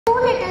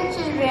little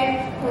children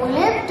who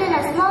lived in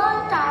a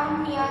small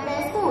town near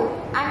their school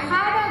and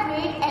had a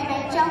great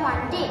adventure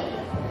one day.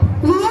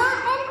 Riya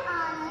and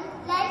Anand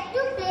liked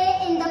to play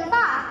in the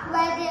park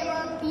where there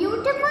were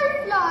beautiful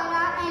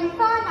flora and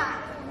fauna.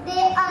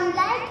 They,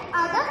 unlike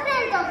other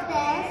friends of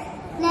theirs,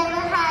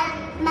 never had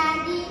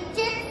Maggi,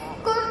 chips,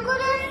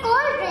 kurkure,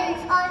 cold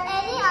drinks or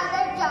any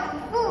other junk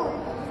food.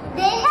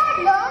 They had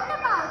learned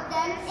about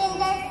them in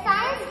their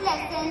science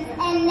lessons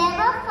and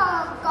never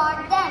forgot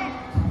them.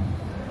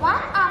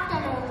 One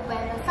afternoon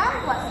when the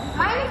sun was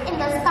smiling in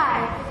the sky,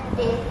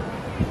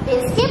 they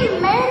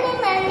skipped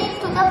merrily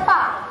to the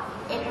park.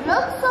 It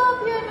looked so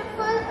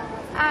beautiful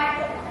and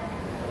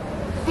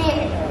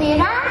they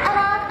ran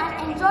around and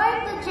enjoyed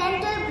the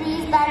gentle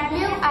breeze that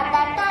blew at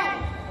that time.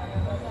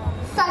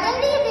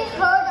 Suddenly they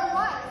heard a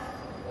voice.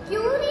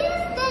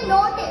 Curious, they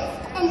noticed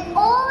an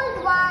old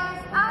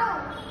wise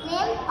owl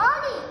named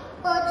Ollie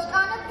perched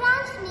on a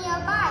branch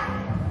nearby.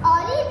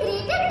 Ollie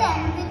greeted them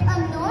with a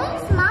knowing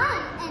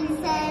smile and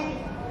said,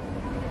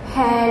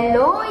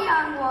 "Hello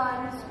young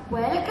ones,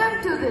 welcome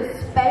to this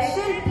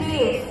special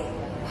place.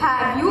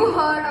 Have you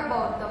heard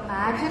about the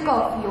magic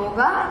of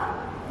yoga?"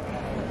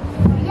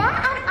 Riya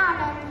and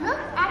Anand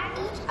looked at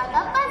each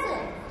other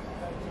puzzled.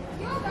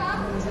 Yoga?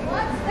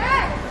 What's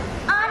that?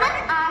 Anand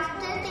asked,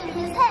 tilting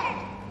his head.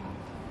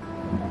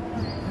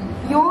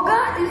 Yoga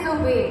is a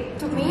way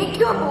to make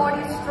your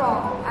body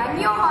strong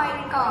and your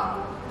mind calm,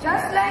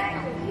 just like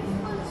a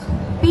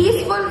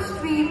peaceful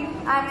stream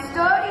and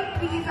sturdy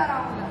trees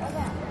around us.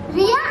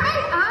 Riya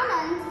and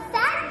Anand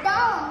sat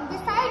down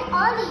beside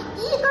Ollie,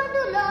 eager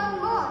to learn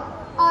more.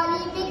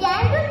 Ollie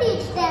began to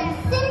teach them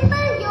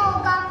simple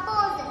yoga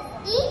poses,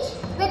 each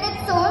with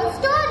its own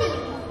story.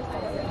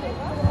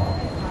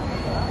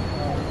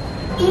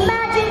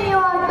 Imagine you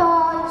are a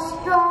tall,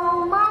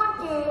 strong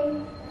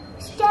mountain.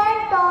 Stand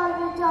tall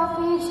with your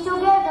feet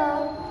together,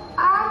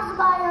 arms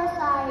by your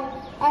side,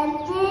 and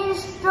feel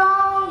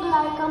strong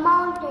like a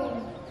mountain.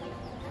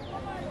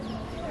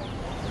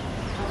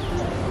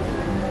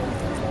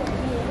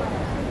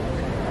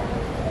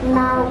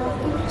 Now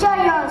picture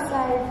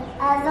yourself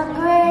as a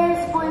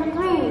graceful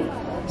tree.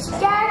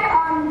 Stand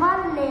on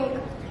one leg.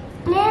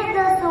 Place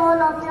the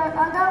sole of your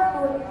other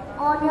foot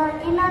on your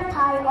inner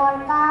thigh or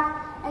calf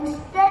and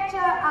stretch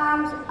your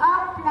arms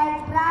up like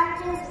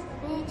branches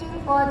reaching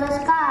for the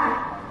sky.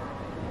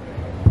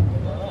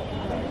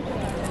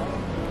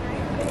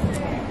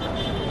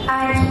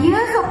 And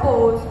here's a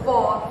pose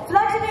for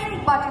fluttering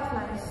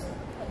butterflies.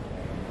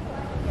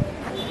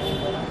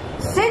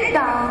 Sit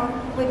down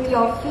with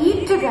your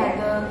feet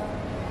together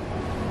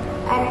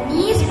and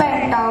knees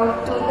bent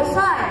out to the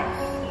sides.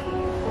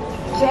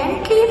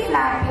 Gently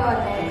flap your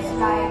legs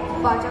like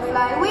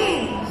butterfly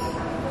wings.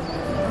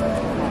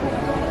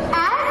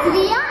 As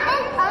Riya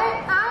and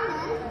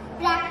Anand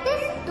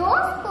practiced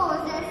those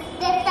poses,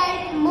 they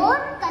felt more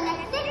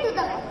connected to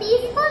the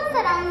peaceful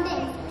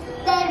surroundings.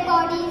 Their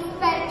bodies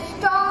felt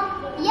strong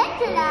yet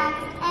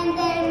relaxed, and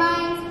their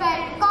minds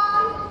felt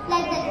calm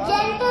like the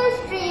gentle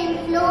stream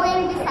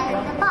flowing beside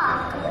the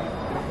park.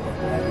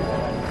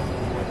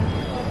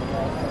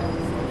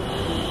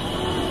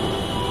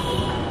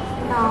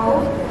 Now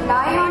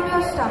lie on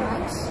your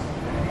stomachs,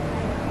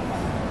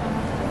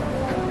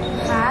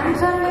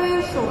 hands under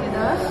your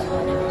shoulders,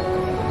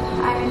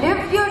 and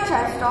lift your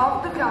chest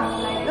off the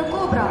ground like the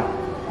cobra.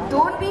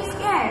 Don't be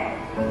scared.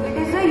 It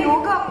is a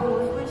yoga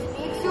pose which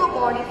makes your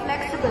body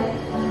flexible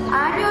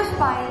and your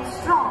spine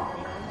strong.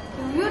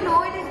 Do you know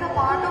it is the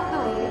part of the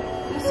way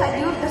we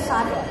salute the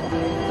sun?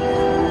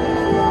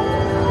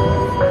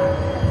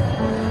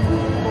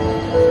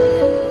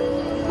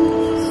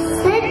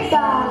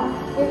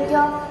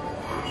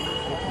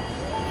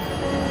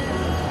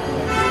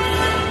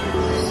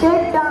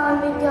 Sit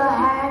down with your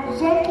hands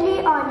gently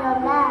on your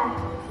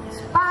lap,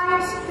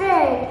 spine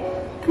straight.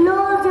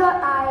 Close your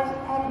eyes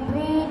and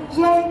breathe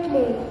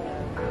gently.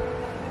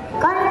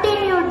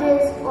 Continue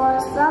this for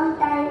some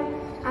time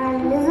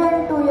and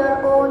listen to your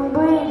own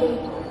breathing.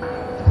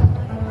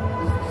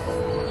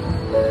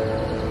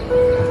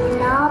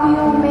 Now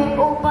you may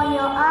open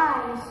your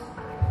eyes.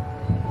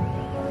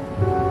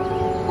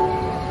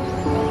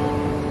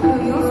 Do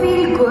you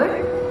feel good?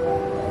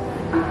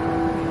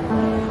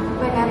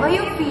 Whenever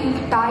you feel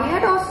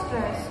tired or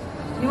stressed,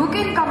 you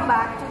can come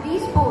back to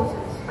these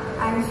poses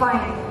and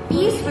find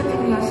peace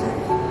within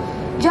yourself,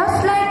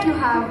 just like you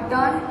have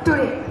done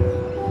today.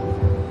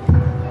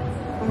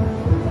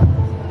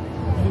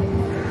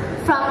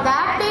 From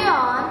that day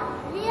on,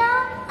 Riya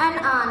and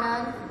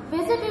Anand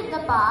visited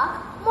the park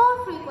more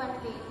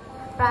frequently,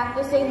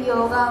 practicing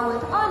yoga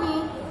with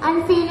Ollie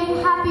and feeling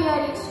happier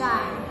each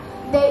time.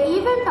 They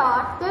even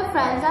taught their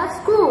friends at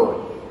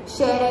school,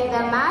 sharing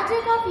the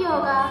magic of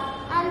yoga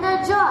and the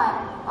joy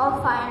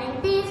of finding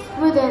peace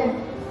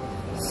within.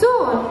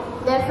 Soon,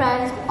 their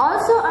friends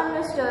also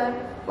understood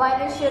why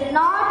they should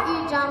not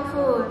eat junk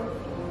food.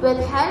 With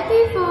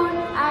healthy food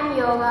and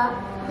yoga,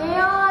 they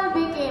all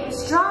became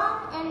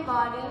strong in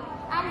body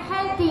and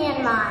healthy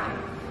in mind.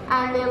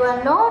 And there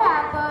were no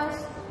wrappers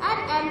and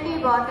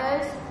empty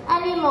bottles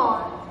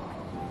anymore.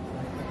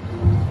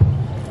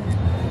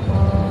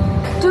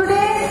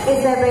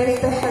 is a very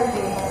special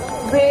day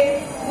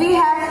where we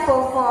have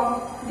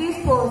performed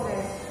these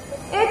poses.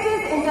 It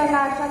is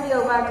International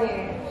Yoga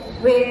Day,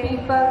 where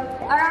people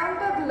around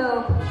the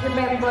globe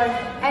remember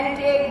and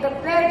take the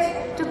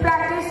pledge to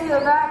practice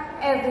yoga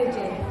every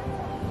day.